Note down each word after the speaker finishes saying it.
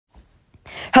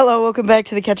Hello, welcome back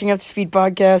to the Catching Up to Speed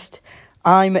podcast.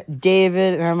 I'm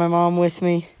David, and I have my mom with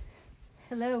me.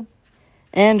 Hello.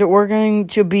 And we're going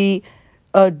to be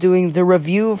doing the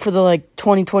review for the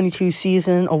 2022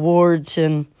 season, awards,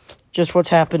 and just what's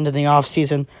happened in the off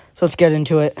season. So let's get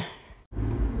into it.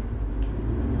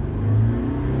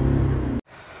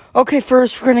 Okay,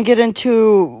 first we're going to get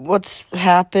into what's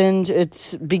happened.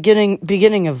 It's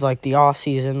beginning of the off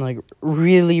season,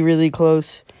 really, really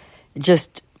close.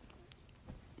 Just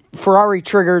Ferrari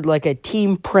triggered a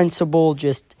team principal,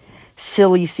 just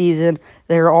silly season.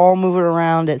 They're all moving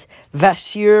around. It's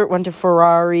Vasseur went to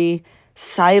Ferrari,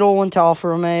 Seidel went to Alfa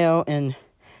Romeo, and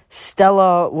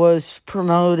Stella was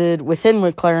promoted within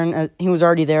McLaren. He was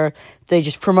already there. They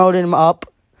just promoted him up.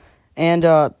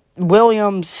 And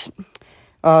Williams,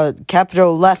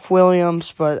 Capito left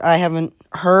Williams, but I haven't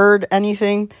heard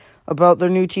anything about their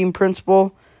new team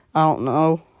principal. I don't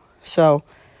know. So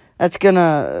that's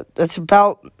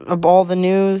about all the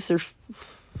news. There's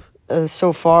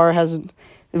so far it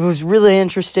was really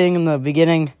interesting in the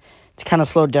beginning. It's kind of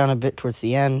slowed down a bit towards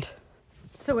the end.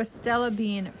 So with Stella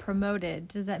being promoted,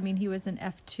 does that mean he was in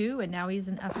F2 and now he's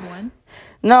in F1?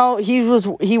 No,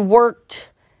 he worked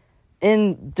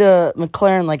in the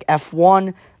McLaren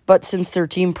F1, but since their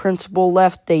team principal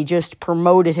left, they just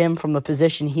promoted him from the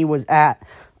position he was at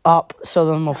up. So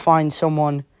then they'll find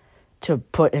someone to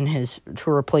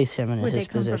replace him in his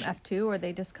position. Would they come from F2 or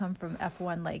they just come from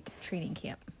F1 training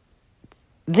camp?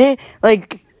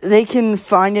 They can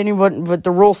find anyone, but the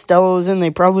role Stella was in,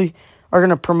 they probably are going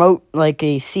to promote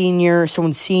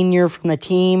someone senior from the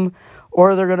team,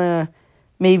 or they're going to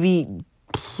maybe,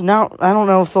 now I don't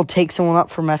know if they'll take someone up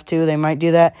from F2, they might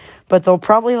do that, but they'll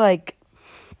probably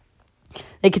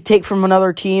they could take from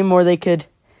another team, or they could,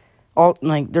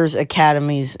 there's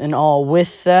academies and all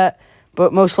with that.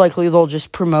 But most likely they'll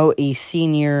just promote a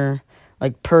senior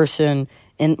person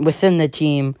within the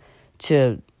team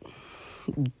to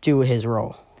do his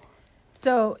role.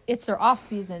 So it's their off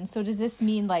season. So does this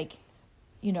mean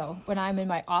when I'm in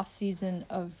my off season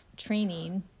of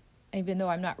training, even though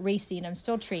I'm not racing, I'm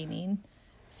still training.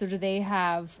 So do they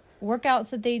have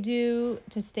workouts that they do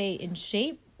to stay in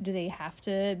shape? Do they have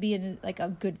to be in a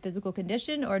good physical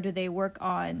condition, or do they work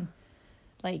on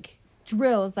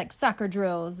drills, soccer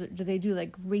drills? Do they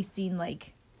do racing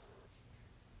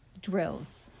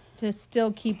drills to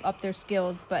still keep up their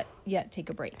skills but yet take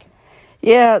a break?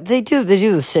 Yeah, they do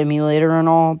the simulator and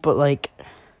all, but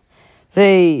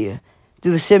they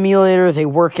do the simulator, they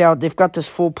work out, they've got this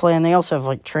full plan. They also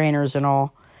have trainers and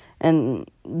all, and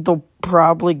they'll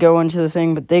probably go into the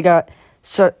thing, but they've got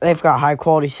high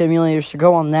quality simulators to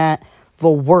go on that.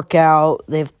 They'll work out.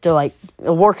 They have to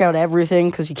they'll work out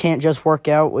everything because you can't just work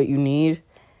out what you need.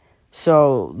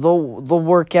 So they'll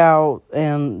work out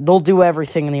and they'll do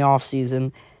everything in the off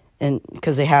season, and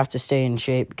because they have to stay in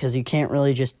shape, because you can't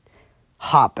really just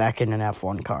hop back in an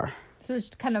F1 car. So it's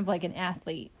kind of like an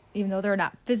athlete, even though they're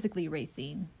not physically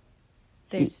racing,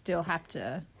 they still have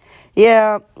to.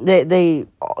 Yeah,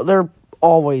 they're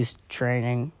always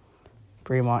training,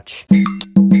 pretty much.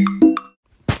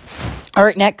 All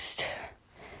right, next.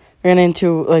 We're getting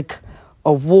into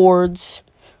awards.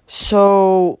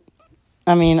 So,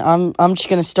 I'm just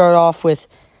gonna start off with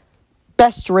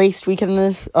best race weekend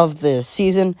of the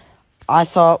season. I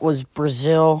thought was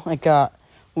Brazil.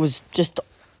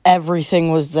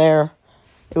 Everything was there.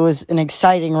 It was an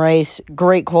exciting race,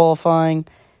 great qualifying.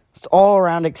 It's all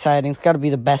around exciting. It's got to be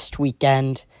the best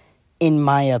weekend, in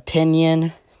my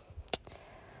opinion.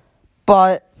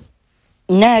 But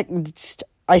next,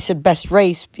 I said best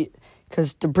race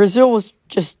because the Brazil was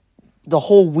just, the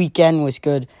whole weekend was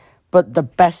good, but the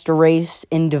best race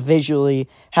individually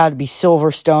had to be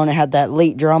Silverstone. It had that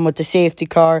late drum with the safety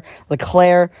car.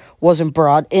 Leclerc wasn't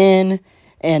brought in,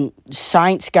 and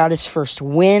Sainz got his first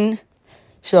win.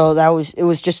 So it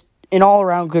was just an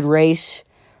all-around good race.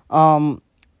 There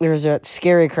was a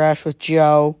scary crash with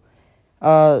Joe.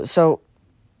 I said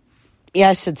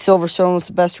Silverstone was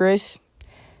the best race.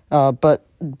 But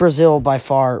Brazil, by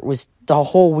far, the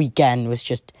whole weekend was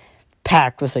just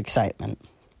packed with excitement.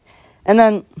 And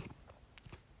then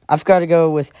I've got to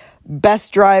go with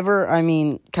best driver.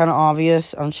 Kind of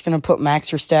obvious. I'm just going to put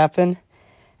Max Verstappen.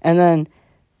 And then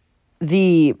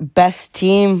the best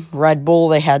team, Red Bull.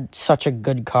 They had such a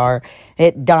good car.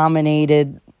 It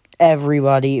dominated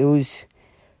everybody. It was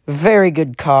a very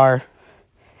good car.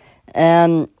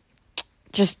 And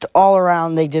just all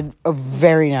around, they did a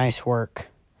very nice work.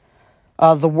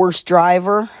 The worst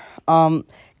driver,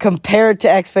 compared to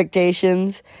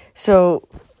expectations. So,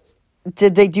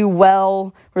 did they do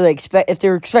well? If they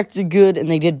were expected good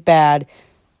and they did bad,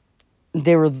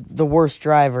 they were the worst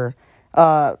driver.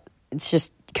 it's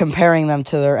just comparing them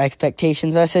to their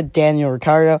expectations. I said Daniel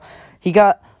Ricciardo. He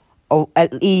got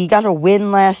a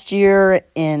win last year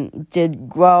and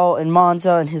did well in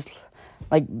Monza, and his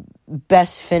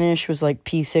best finish was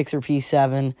P6 or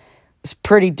P7. It was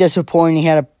pretty disappointing. He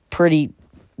had a pretty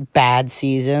bad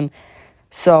season.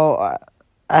 So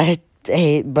I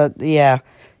hate, but yeah,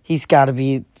 he's got to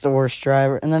be the worst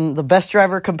driver. And then the best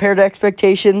driver compared to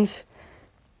expectations,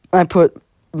 I put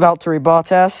Valtteri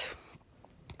Bottas,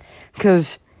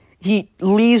 because he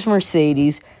leaves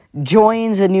Mercedes,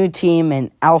 joins a new team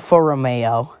in Alfa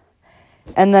Romeo,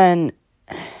 and then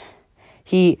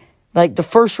he, the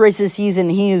first race of the season,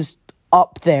 he was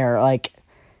up there.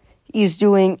 He's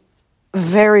doing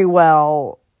very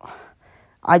well.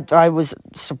 I was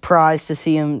surprised to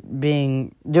see him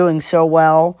doing so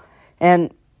well,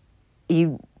 and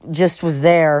he just was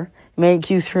there. He made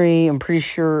Q3, I'm pretty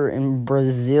sure, in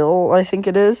Brazil, I think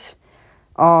it is.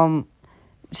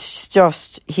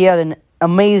 He had an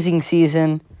amazing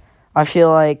season, I feel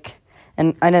like,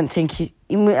 and I didn't think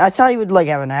I thought he would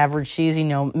have an average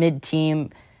season,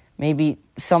 mid-team, maybe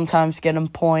sometimes get him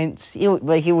points. He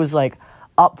was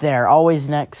up there, always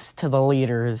next to the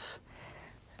leaders.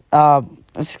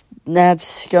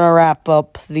 That's gonna wrap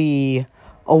up the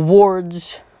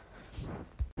awards.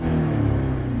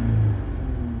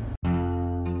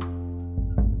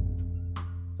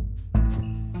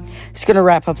 It's gonna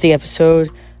wrap up the episode.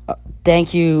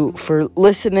 Thank you for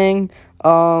listening.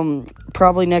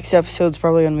 Probably next episode's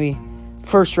probably gonna be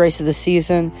first race of the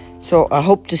season, so I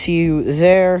hope to see you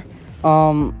there.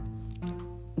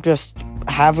 Just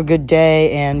have a good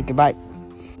day and goodbye.